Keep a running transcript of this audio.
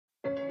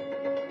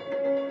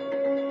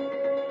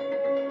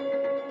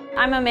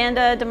I'm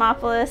Amanda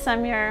Demopoulos.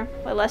 I'm your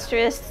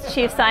illustrious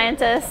chief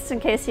scientist, in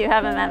case you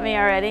haven't met me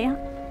already.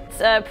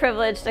 It's a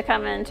privilege to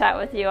come and chat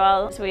with you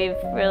all. We've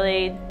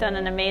really done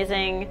an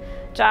amazing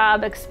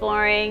job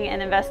exploring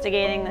and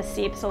investigating the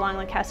seeps along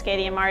the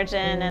Cascadian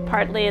margin, and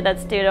partly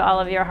that's due to all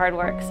of your hard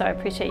work, so I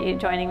appreciate you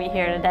joining me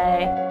here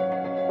today.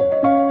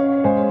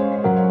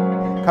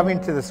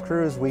 Coming to this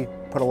cruise, we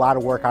put a lot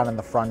of work on in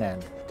the front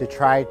end to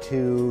try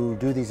to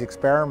do these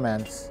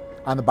experiments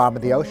on the bottom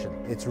of the ocean.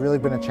 It's really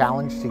been a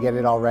challenge to get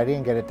it all ready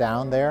and get it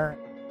down there.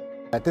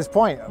 At this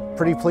point, I'm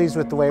pretty pleased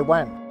with the way it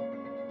went.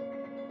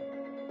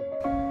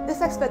 This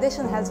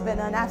expedition has been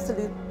an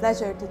absolute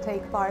pleasure to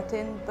take part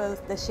in.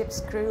 Both the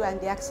ship's crew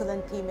and the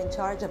excellent team in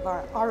charge of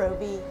our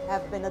ROV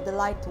have been a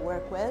delight to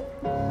work with.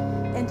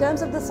 In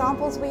terms of the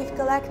samples we've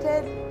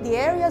collected, the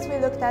areas we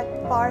looked at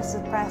far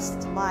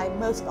surpassed my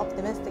most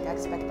optimistic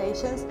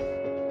expectations.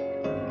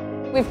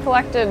 We've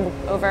collected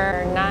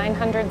over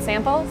 900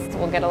 samples.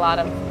 We'll get a lot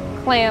of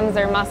clams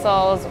or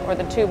mussels or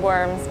the tube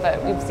worms,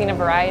 but we've seen a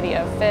variety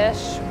of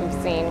fish.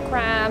 We've seen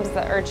crabs,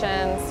 the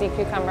urchins, sea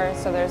cucumbers,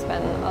 so there's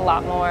been a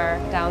lot more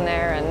down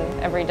there,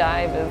 and every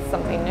dive is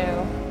something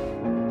new.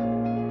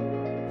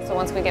 So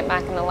once we get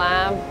back in the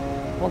lab,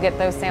 we'll get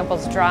those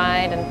samples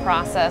dried and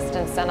processed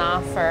and sent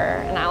off for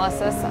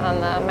analysis on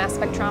the mass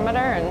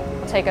spectrometer, and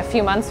it'll take a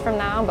few months from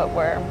now, but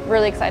we're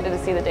really excited to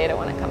see the data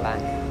when it comes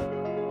back.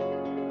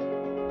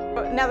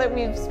 Now that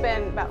we've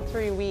spent about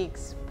 3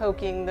 weeks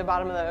poking the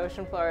bottom of the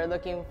ocean floor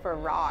looking for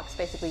rocks,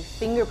 basically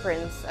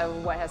fingerprints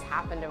of what has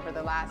happened over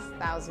the last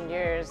 1,000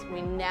 years,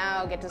 we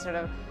now get to sort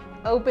of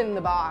open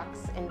the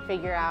box and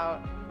figure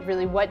out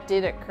really what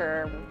did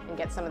occur and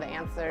get some of the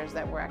answers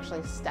that we're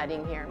actually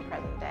studying here in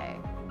present day.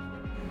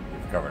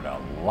 We've covered a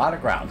lot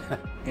of ground.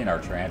 In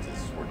our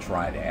transits, we're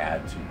trying to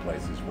add to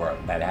places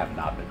that have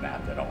not been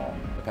mapped at all.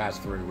 The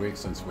past 3 weeks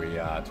since we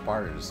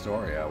departed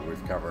Astoria,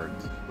 we've covered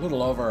a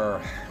little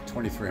over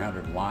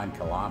 2,300 line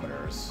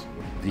kilometers.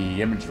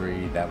 The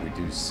imagery that we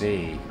do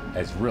see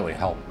has really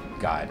helped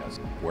guide us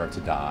where to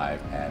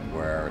dive and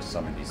where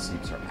some of these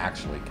seeps are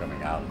actually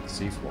coming out of the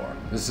seafloor.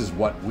 This is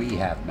what we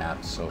have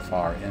mapped so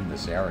far in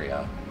this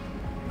area.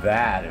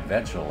 That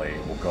eventually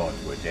will go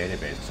into a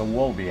database, so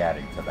we'll be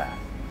adding to that.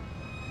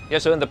 Yeah,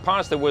 so in the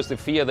past there was the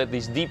fear that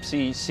these deep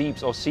sea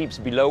seeps or seeps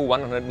below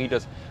 100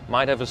 meters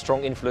might have a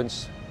strong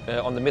influence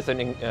on the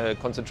methane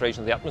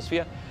concentration in the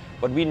atmosphere.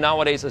 But we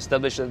nowadays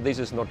establish that this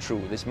is not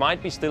true. This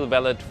might be still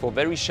valid for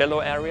very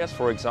shallow areas,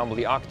 for example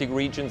the Arctic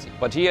regions,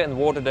 but here in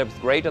water depth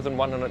greater than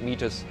 100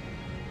 meters,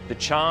 the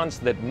chance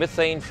that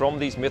methane from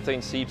these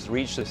methane seeps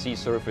reach the sea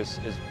surface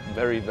is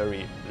very,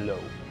 very low.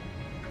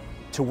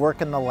 To work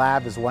in the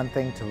lab is one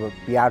thing, to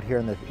be out here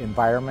in the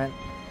environment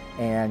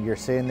and you're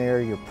sitting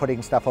there, you're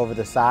putting stuff over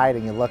the side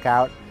and you look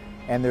out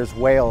and there's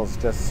whales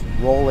just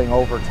rolling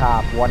over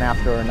top one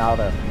after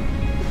another.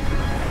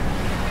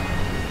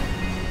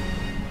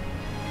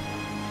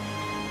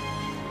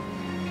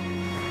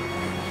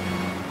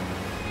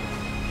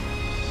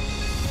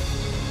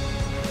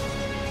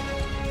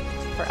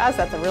 For us,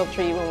 that's a real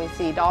treat when we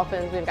see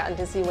dolphins. We've gotten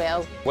to see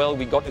whales. Well,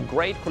 we got a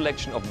great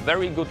collection of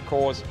very good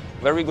cores,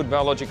 very good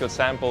biological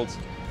samples,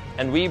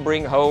 and we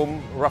bring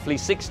home roughly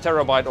 6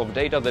 terabytes of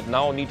data that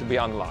now need to be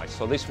analyzed.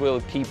 So this will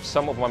keep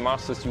some of my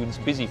master students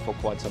busy for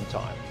quite some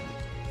time.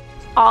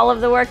 All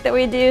of the work that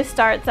we do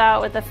starts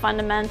out with a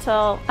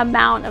fundamental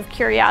amount of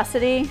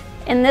curiosity.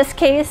 In this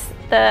case,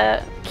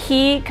 the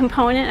key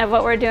component of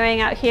what we're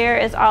doing out here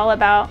is all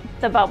about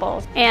the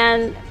bubbles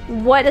and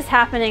what is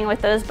happening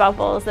with those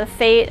bubbles, the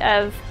fate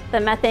of the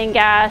methane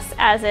gas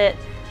as it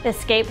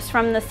escapes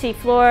from the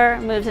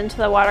seafloor, moves into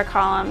the water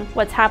column,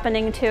 what's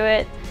happening to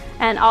it,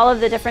 and all of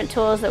the different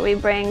tools that we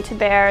bring to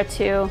bear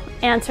to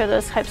answer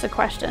those types of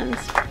questions.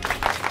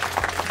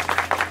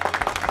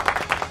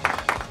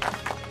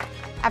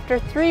 After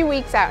 3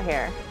 weeks out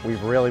here,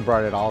 We've really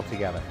brought it all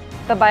together.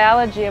 The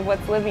biology of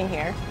what's living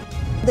here.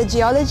 The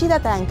geology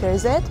that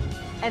anchors it,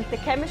 and the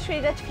chemistry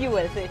that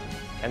fuels it.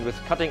 And with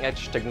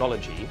cutting-edge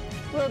technology,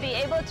 We'll be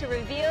able to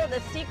reveal the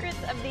secrets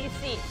of these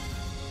seeps.